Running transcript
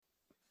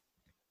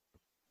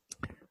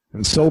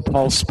And so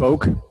Paul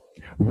spoke,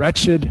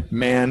 "Wretched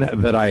man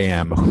that I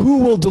am, who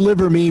will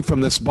deliver me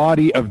from this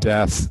body of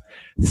death?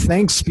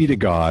 Thanks be to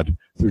God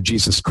through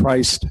Jesus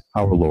Christ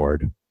our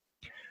Lord."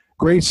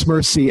 Grace,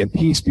 mercy, and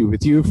peace be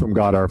with you from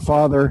God our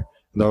Father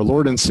and our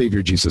Lord and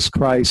Savior Jesus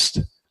Christ.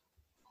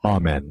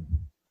 Amen.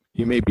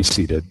 You may be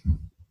seated.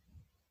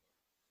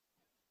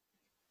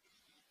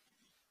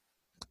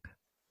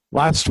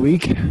 Last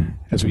week,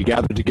 as we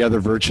gathered together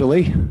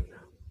virtually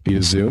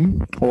via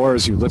Zoom, or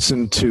as you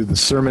listened to the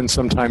sermon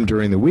sometime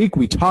during the week,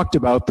 we talked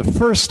about the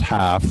first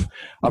half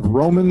of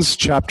Romans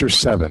chapter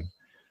 7,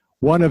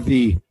 one of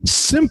the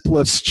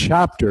simplest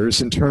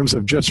chapters in terms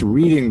of just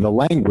reading the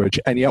language,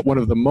 and yet one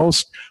of the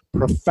most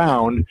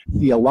profound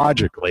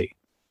theologically.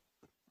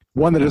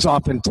 One that has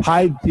often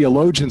tied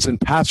theologians and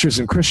pastors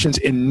and Christians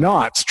in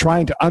knots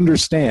trying to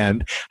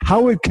understand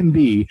how it can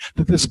be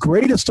that this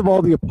greatest of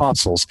all the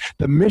apostles,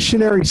 the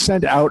missionary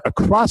sent out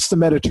across the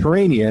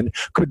Mediterranean,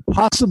 could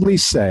possibly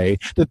say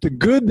that the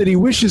good that he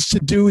wishes to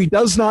do, he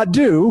does not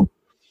do,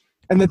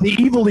 and that the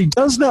evil he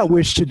does not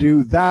wish to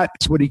do, that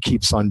is what he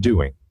keeps on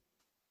doing.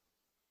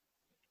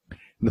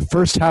 In the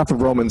first half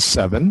of Romans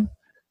 7,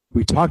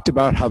 we talked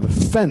about how the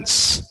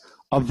fence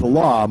of the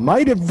law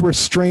might have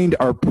restrained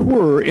our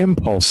poorer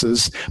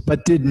impulses,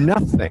 but did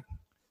nothing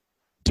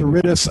to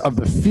rid us of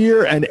the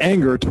fear and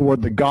anger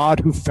toward the God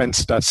who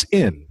fenced us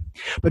in.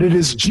 But it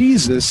is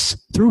Jesus,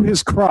 through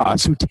his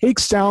cross, who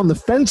takes down the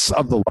fence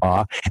of the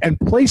law and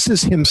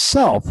places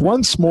himself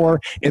once more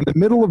in the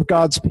middle of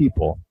God's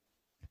people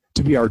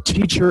to be our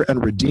teacher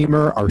and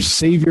redeemer, our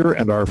savior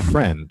and our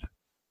friend.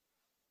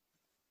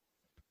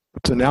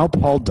 So now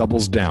Paul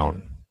doubles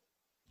down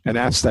and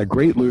asks that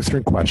great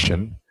Lutheran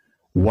question,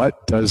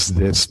 what does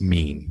this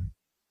mean?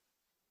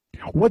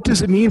 What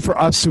does it mean for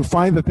us who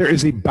find that there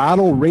is a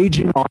battle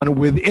raging on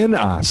within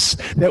us,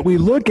 that we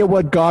look at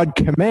what God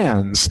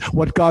commands,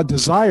 what God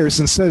desires,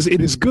 and says it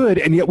is good,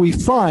 and yet we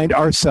find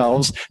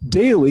ourselves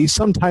daily,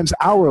 sometimes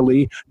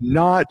hourly,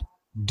 not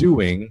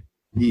doing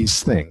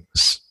these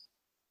things?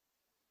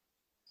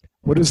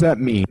 What does that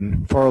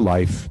mean for our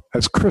life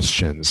as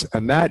Christians?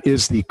 And that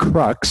is the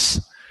crux,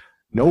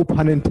 no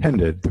pun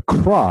intended, the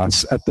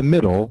cross at the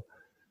middle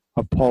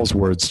of Paul's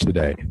words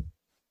today.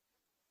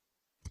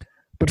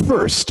 But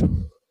first,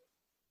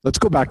 let's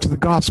go back to the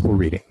gospel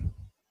reading,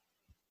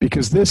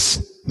 because this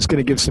is going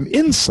to give some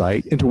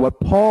insight into what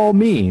Paul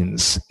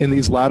means in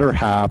these latter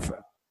half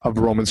of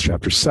Romans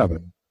chapter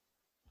 7.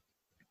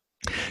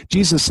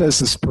 Jesus says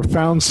this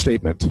profound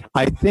statement,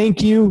 "I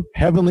thank you,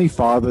 Heavenly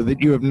Father,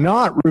 that you have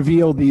not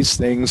revealed these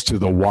things to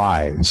the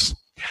wise,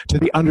 to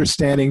the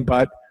understanding,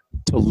 but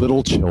to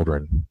little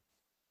children."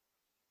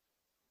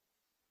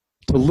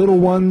 To little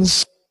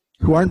ones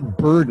who aren't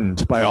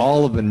burdened by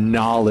all of the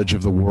knowledge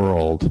of the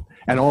world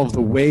and all of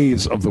the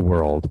ways of the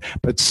world,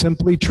 but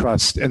simply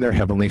trust in their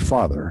Heavenly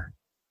Father.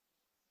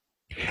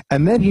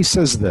 And then he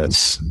says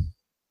this,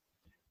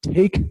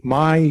 "Take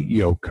my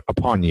yoke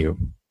upon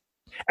you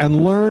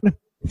and learn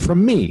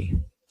from me,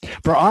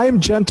 for I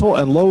am gentle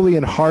and lowly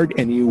in heart,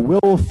 and you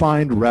will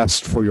find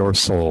rest for your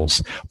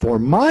souls. For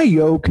my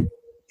yoke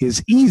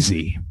is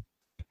easy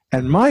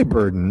and my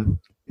burden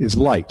is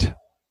light."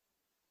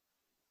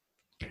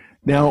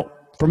 Now,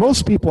 for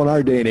most people in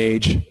our day and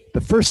age, the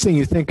first thing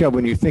you think of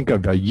when you think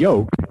of a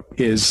yoke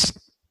is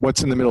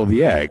what's in the middle of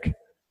the egg,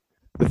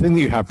 the thing that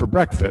you have for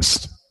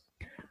breakfast.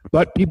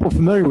 But people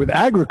familiar with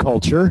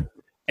agriculture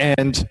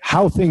and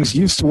how things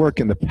used to work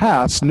in the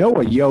past know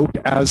a yoke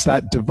as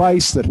that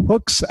device that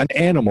hooks an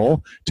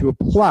animal to a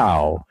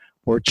plow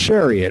or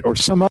chariot or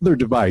some other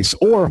device,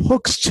 or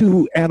hooks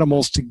two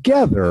animals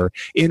together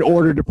in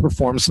order to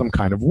perform some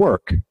kind of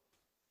work.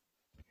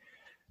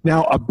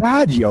 Now, a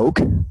bad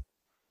yoke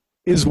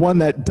is one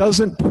that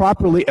doesn't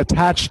properly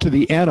attach to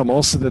the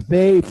animal so that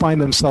they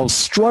find themselves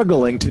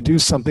struggling to do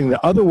something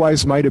that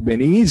otherwise might have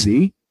been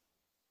easy,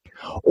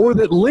 or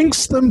that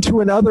links them to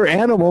another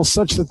animal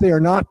such that they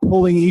are not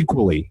pulling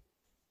equally.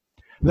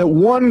 That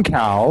one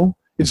cow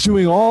is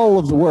doing all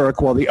of the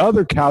work while the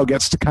other cow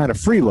gets to kind of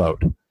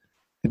freeload.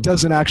 It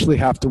doesn't actually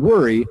have to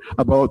worry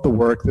about the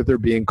work that they're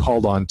being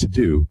called on to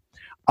do.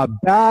 A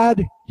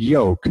bad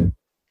yoke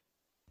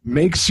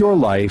makes your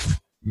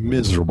life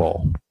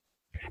miserable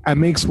and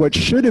makes what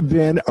should have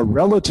been a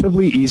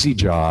relatively easy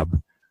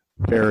job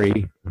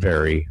very,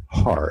 very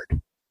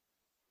hard.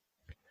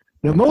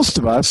 Now, most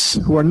of us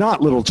who are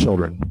not little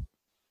children,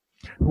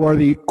 who are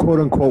the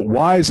quote-unquote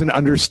wise and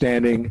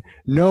understanding,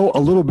 know a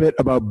little bit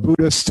about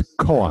Buddhist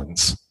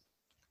koans,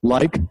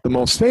 like the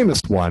most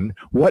famous one,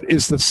 "What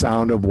is the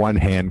sound of one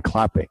hand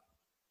clapping?"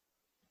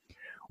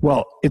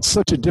 Well, it's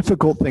such a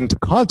difficult thing to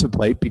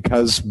contemplate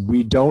because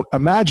we don't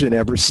imagine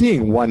ever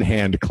seeing one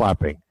hand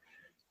clapping.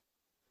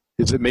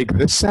 Does it make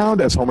this sound,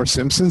 as Homer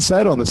Simpson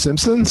said on The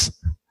Simpsons?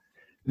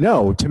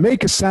 No, to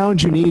make a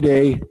sound you need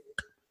a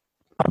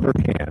other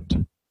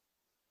hand.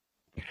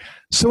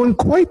 So in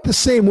quite the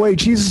same way,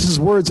 Jesus'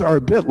 words are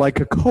a bit like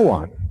a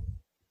koan.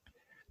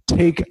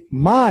 Take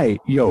my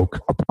yoke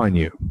upon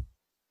you.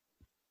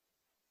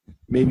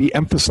 Maybe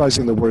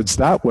emphasizing the words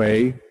that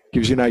way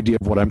gives you an idea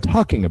of what I'm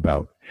talking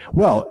about.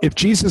 Well, if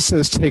Jesus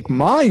says, take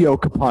my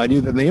yoke upon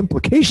you, then the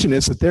implication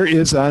is that there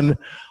is an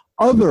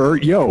other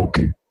yoke.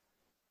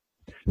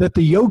 That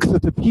the yoke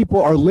that the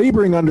people are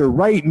laboring under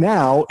right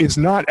now is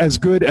not as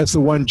good as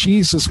the one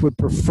Jesus would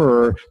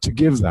prefer to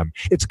give them.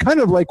 It's kind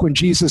of like when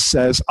Jesus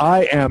says,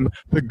 I am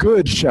the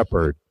good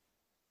shepherd.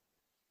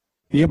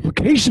 The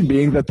implication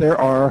being that there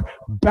are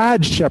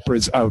bad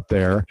shepherds out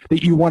there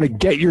that you want to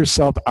get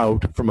yourself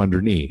out from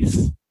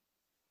underneath.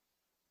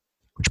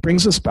 Which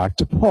brings us back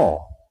to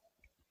Paul.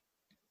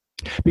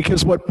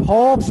 Because what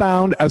Paul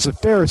found as a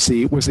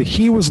Pharisee was that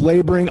he was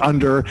laboring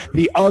under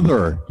the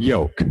other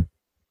yoke.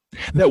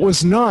 That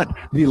was not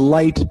the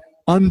light,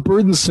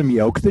 unburdensome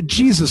yoke that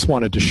Jesus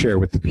wanted to share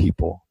with the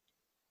people.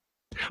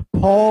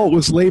 Paul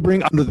was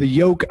laboring under the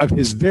yoke of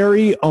his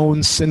very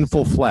own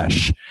sinful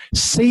flesh,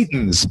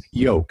 Satan's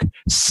yoke,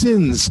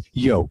 sin's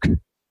yoke.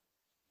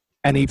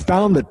 And he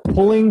found that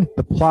pulling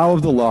the plow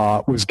of the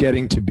law was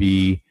getting to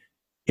be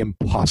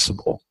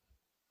impossible.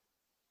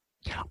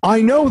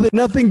 I know that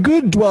nothing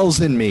good dwells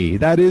in me,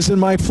 that is, in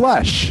my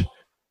flesh.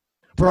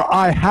 For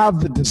I have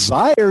the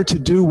desire to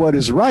do what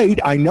is right.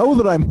 I know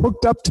that I'm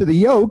hooked up to the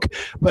yoke,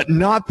 but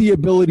not the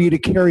ability to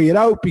carry it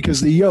out because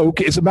the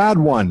yoke is a bad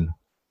one.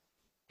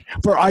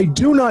 For I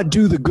do not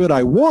do the good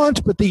I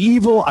want, but the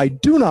evil I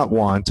do not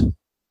want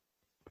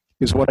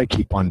is what I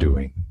keep on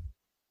doing.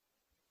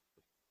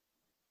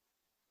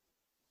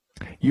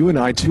 You and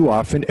I too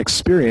often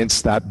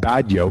experience that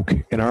bad yoke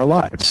in our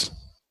lives.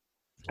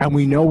 And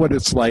we know what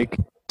it's like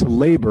to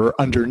labor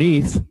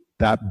underneath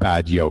that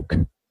bad yoke,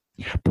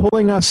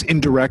 pulling us in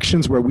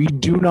directions where we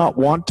do not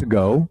want to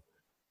go,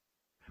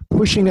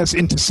 pushing us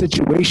into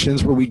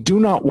situations where we do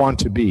not want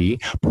to be,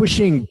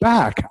 pushing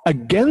back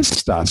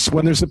against us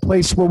when there's a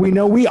place where we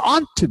know we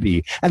ought to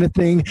be and a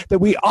thing that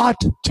we ought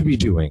to be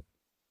doing.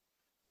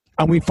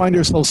 And we find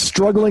ourselves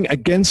struggling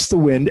against the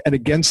wind and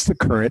against the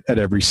current at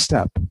every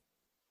step.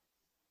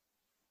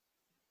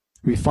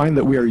 We find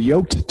that we are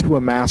yoked to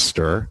a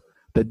master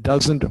that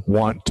doesn't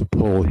want to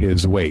pull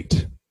his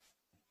weight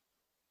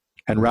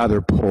and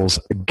rather pulls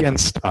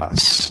against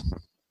us.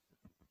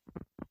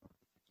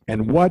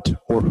 And what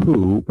or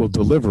who will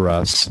deliver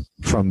us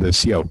from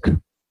this yoke?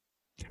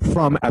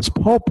 From, as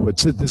Paul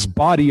puts it, this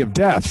body of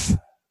death.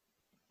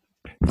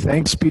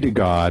 Thanks be to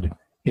God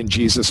in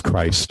Jesus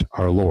Christ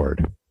our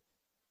Lord.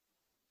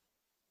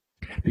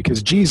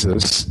 Because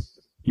Jesus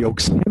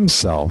yokes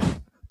himself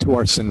to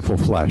our sinful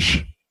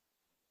flesh.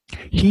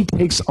 He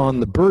takes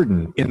on the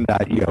burden in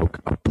that yoke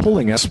of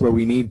pulling us where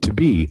we need to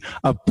be,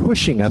 of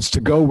pushing us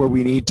to go where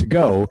we need to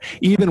go,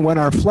 even when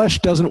our flesh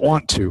doesn't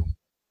want to.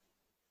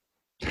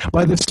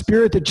 By the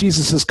Spirit that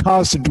Jesus has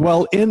caused to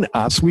dwell in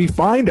us, we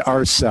find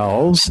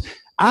ourselves,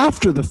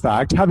 after the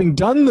fact, having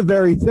done the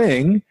very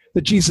thing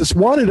that Jesus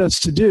wanted us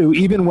to do,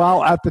 even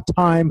while at the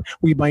time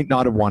we might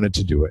not have wanted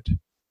to do it.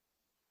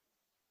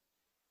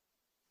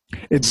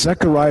 It's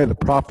Zechariah the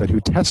prophet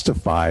who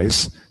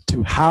testifies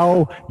to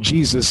how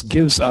Jesus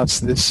gives us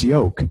this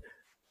yoke.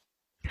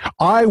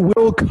 I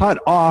will cut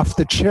off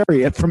the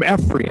chariot from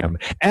Ephraim,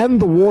 and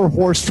the war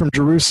horse from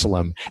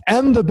Jerusalem,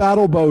 and the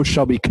battle bow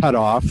shall be cut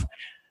off.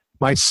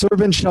 My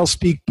servant shall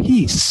speak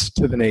peace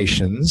to the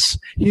nations.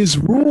 His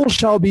rule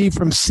shall be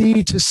from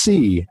sea to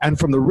sea, and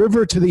from the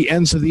river to the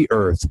ends of the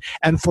earth.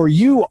 And for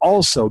you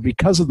also,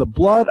 because of the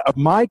blood of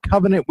my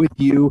covenant with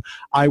you,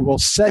 I will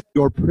set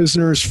your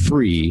prisoners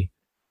free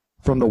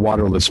from the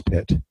waterless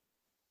pit.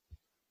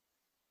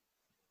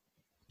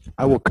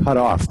 I will cut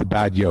off the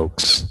bad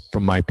yokes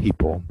from my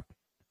people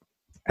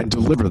and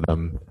deliver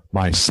them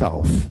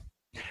myself.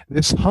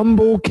 This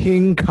humble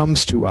king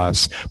comes to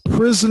us,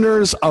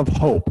 prisoners of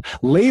hope,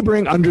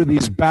 laboring under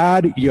these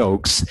bad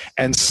yokes,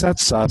 and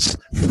sets us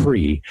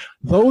free.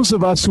 Those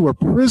of us who are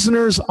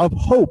prisoners of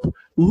hope,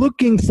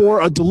 looking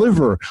for a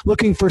deliverer,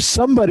 looking for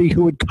somebody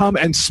who would come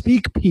and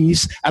speak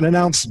peace and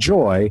announce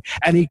joy,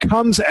 and he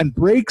comes and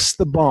breaks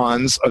the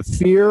bonds of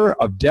fear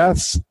of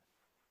death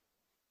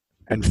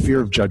and fear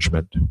of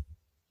judgment.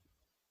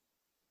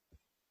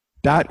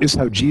 That is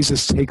how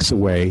Jesus takes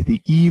away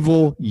the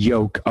evil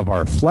yoke of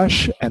our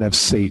flesh and of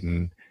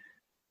Satan,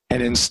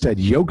 and instead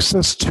yokes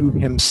us to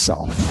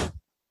himself,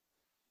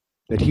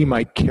 that he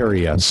might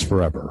carry us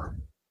forever.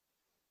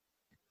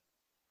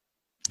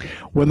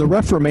 When the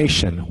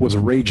Reformation was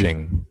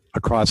raging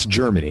across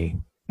Germany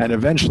and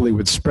eventually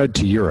would spread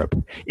to Europe,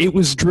 it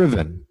was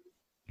driven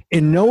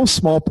in no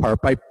small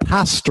part by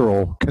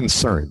pastoral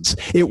concerns.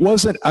 It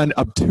wasn't an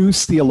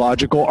obtuse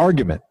theological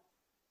argument.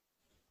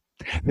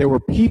 There were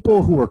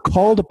people who were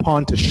called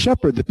upon to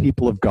shepherd the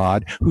people of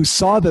God who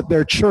saw that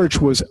their church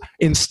was,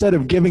 instead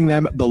of giving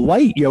them the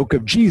light yoke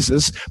of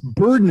Jesus,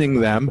 burdening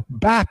them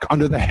back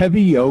under the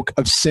heavy yoke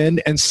of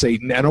sin and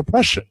Satan and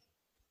oppression.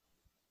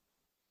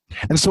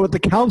 And so at the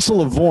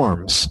Council of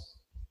Worms,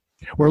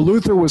 where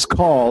Luther was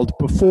called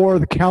before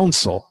the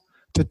council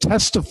to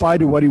testify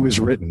to what he was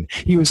written,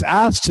 he was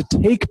asked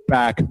to take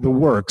back the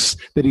works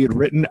that he had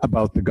written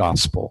about the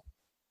gospel.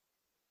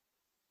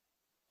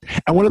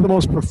 And one of the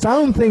most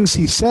profound things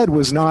he said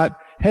was not,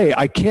 hey,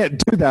 I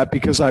can't do that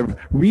because I've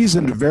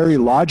reasoned very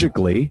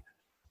logically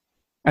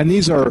And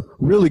these are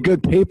really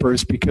good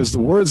papers because the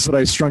words that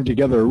I strung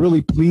together are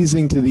really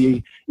pleasing to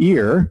the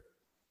ear.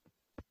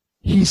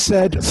 He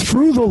said,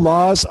 through the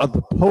laws of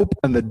the Pope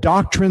and the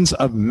doctrines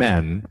of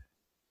men,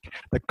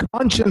 the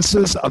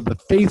consciences of the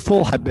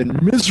faithful have been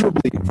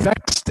miserably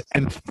vexed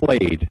and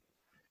flayed.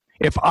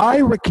 If I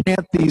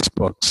recant these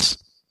books,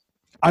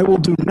 I will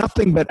do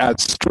nothing but add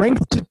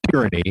strength to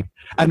tyranny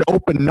and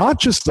open not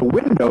just the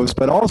windows,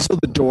 but also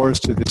the doors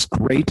to this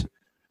great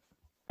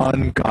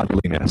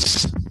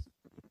ungodliness.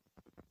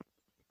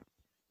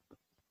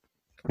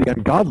 The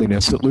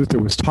ungodliness that Luther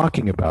was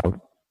talking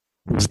about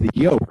was the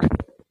yoke,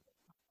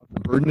 the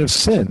burden of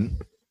sin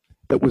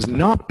that was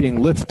not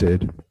being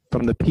lifted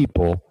from the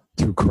people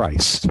through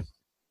Christ.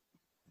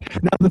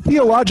 Now, the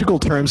theological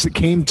terms that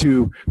came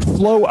to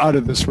flow out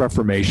of this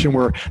Reformation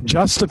were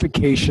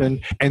justification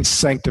and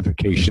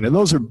sanctification. And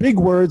those are big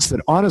words that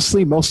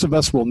honestly most of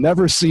us will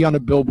never see on a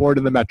billboard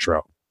in the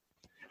metro.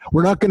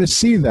 We're not going to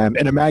see them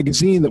in a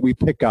magazine that we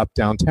pick up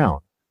downtown.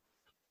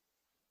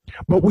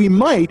 But we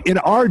might, in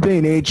our day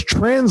and age,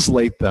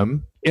 translate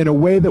them in a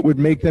way that would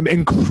make them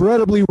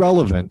incredibly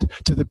relevant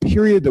to the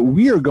period that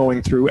we are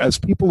going through as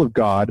people of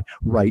God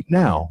right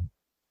now.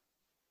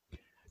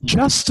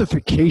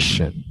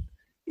 Justification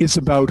is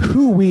about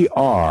who we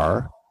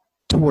are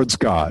towards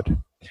God.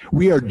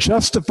 We are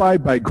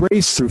justified by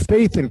grace through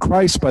faith in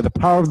Christ by the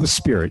power of the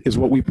Spirit, is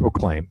what we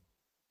proclaim.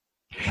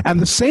 And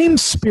the same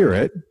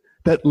Spirit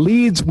that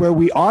leads where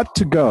we ought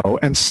to go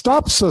and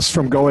stops us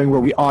from going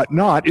where we ought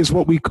not is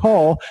what we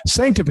call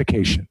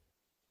sanctification.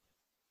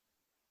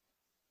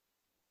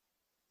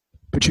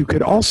 But you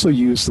could also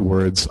use the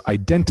words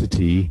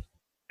identity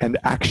and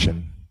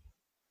action.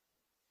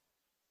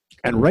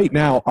 And right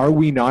now, are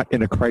we not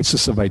in a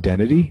crisis of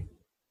identity?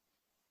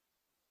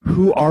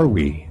 Who are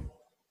we?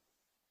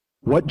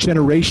 What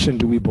generation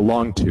do we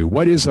belong to?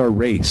 What is our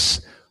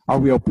race? Are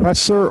we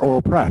oppressor or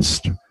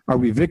oppressed? Are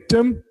we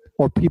victim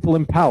or people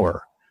in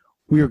power?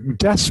 We are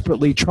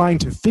desperately trying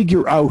to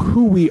figure out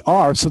who we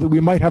are so that we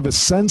might have a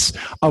sense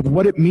of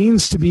what it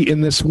means to be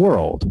in this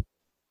world.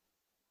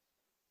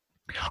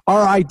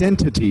 Our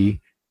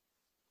identity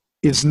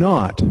is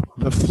not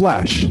the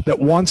flesh that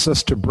wants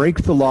us to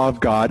break the law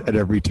of God at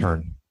every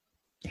turn.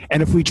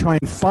 And if we try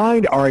and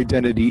find our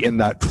identity in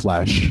that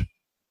flesh,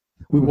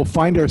 we will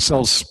find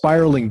ourselves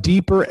spiraling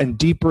deeper and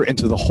deeper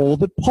into the hole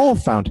that Paul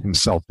found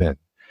himself in.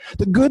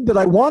 The good that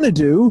I want to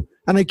do,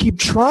 and I keep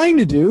trying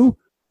to do,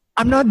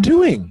 I'm not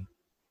doing.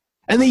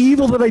 And the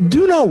evil that I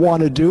do not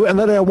want to do and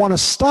that I want to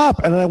stop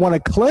and that I want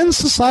to cleanse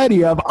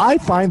society of, I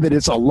find that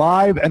it's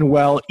alive and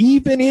well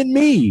even in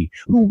me,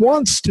 who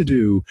wants to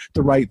do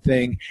the right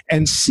thing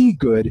and see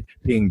good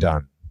being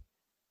done.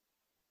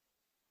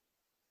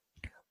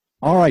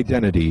 Our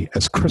identity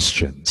as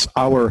Christians,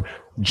 our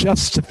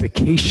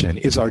justification,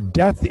 is our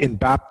death in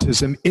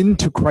baptism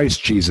into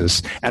Christ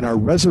Jesus and our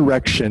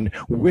resurrection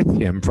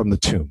with him from the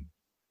tomb.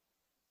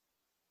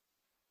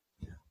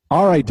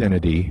 Our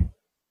identity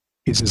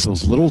is as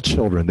those little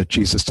children that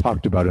Jesus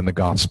talked about in the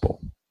gospel.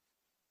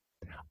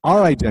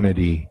 Our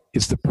identity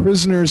is the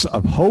prisoners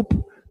of hope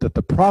that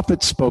the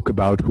prophets spoke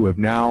about who have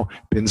now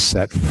been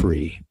set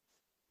free.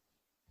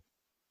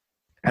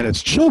 And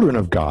as children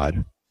of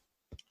God,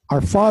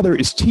 our Father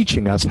is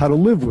teaching us how to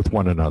live with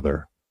one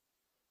another,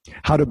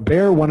 how to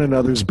bear one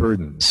another's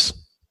burdens.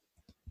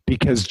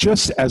 Because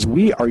just as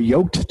we are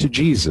yoked to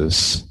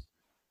Jesus,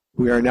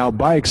 we are now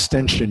by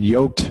extension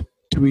yoked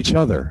to each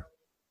other,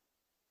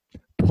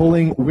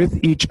 pulling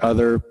with each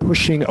other,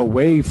 pushing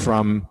away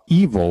from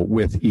evil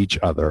with each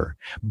other,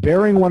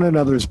 bearing one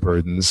another's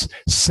burdens,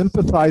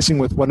 sympathizing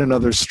with one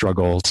another's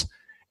struggles,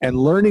 and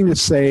learning to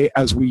say,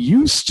 as we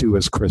used to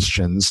as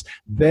Christians,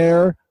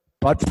 there,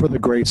 but for the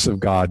grace of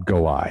God,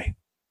 go I,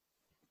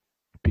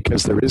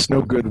 because there is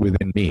no good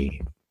within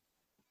me.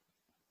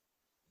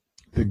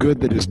 The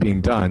good that is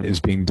being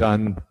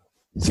done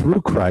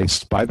through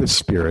Christ by the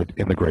Spirit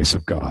in the grace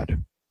of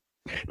God.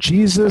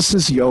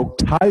 Jesus' yoke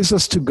ties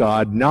us to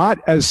God not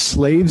as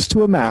slaves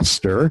to a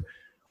master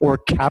or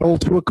cattle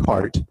to a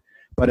cart,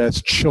 but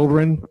as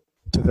children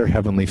to their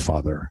heavenly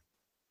Father.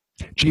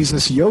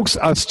 Jesus yokes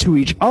us to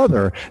each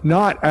other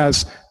not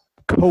as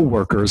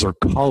co-workers or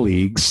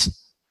colleagues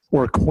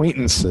or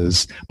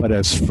acquaintances, but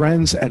as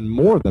friends, and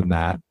more than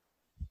that,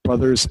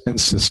 brothers and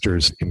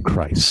sisters in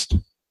Christ.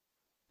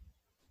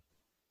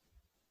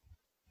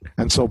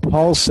 And so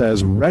Paul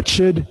says,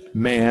 "Wretched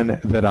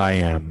man that I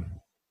am,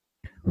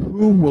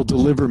 who will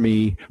deliver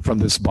me from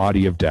this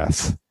body of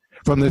death,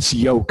 from this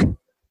yoke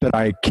that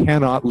I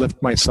cannot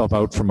lift myself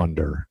out from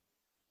under?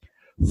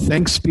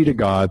 Thanks be to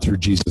God through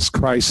Jesus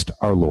Christ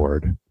our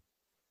Lord."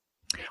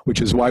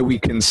 Which is why we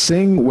can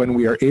sing when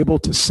we are able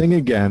to sing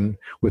again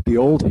with the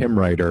old hymn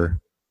writer,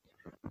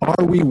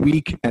 "Are we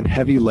weak and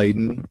heavy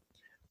laden,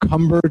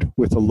 cumbered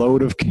with a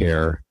load of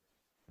care?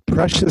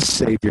 Precious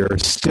Savior,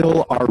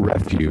 still our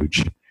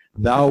refuge,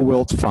 thou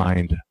wilt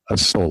find a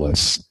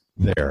solace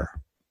there.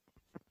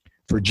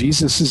 For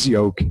Jesus'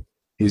 yoke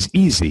is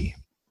easy,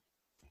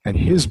 and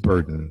his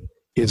burden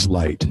is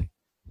light,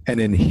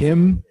 and in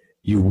him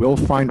you will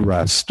find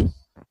rest,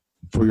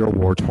 for your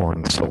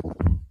war-torn soul.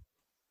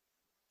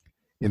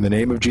 In the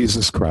name of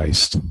Jesus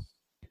Christ,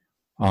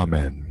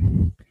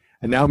 amen.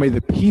 And now may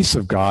the peace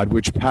of God,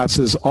 which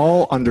passes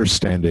all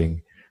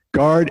understanding,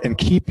 guard and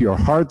keep your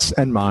hearts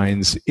and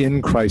minds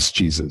in Christ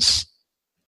Jesus.